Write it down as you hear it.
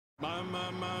My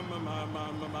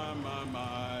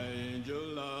angel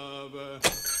lover.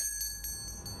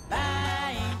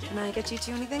 Can I get you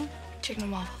two anything? Chicken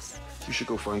and waffles. You should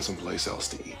go find someplace else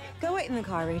to eat. Go wait in the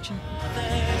car, Rachel.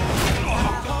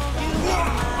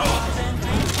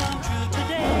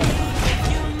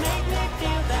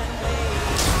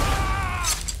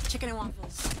 Chicken and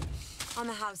waffles. On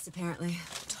the house, apparently.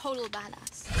 Total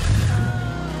badass.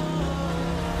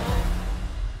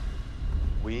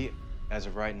 We, as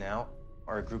of right now,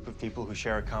 are a group of people who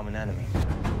share a common enemy.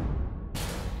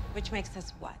 Which makes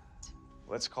us what?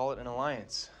 Let's call it an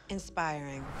alliance.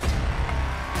 Inspiring.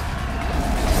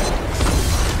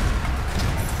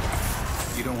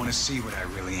 You don't want to see what I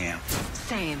really am.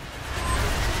 Same.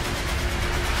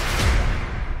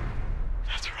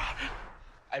 That's Robin.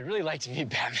 I'd really like to meet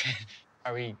Batman.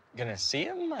 Are we gonna see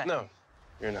him? No,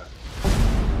 you're not.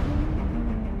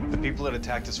 The people that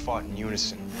attacked us fought in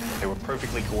unison. They were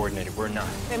perfectly coordinated. We're not.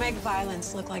 They make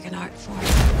violence look like an art form.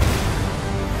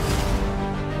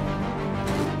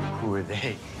 Who are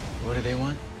they? What do they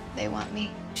want? They want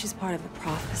me. She's part of a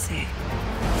prophecy.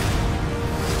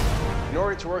 In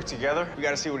order to work together, we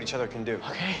gotta see what each other can do.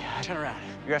 Okay, turn around.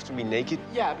 You have to be naked.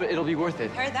 Yeah, but it'll be worth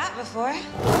it. Heard that before.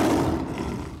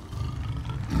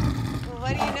 Well,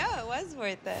 what do you know? It was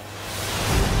worth it.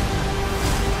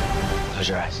 Close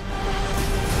your eyes.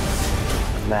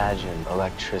 Imagine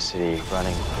electricity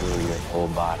running through your whole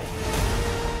body.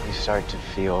 You start to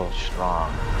feel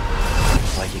strong.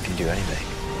 It's like you can do anything.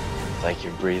 It's like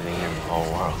you're breathing in the whole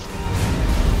world.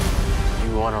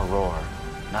 You want to roar,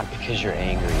 not because you're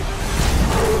angry,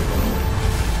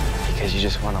 because you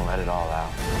just want to let it all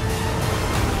out.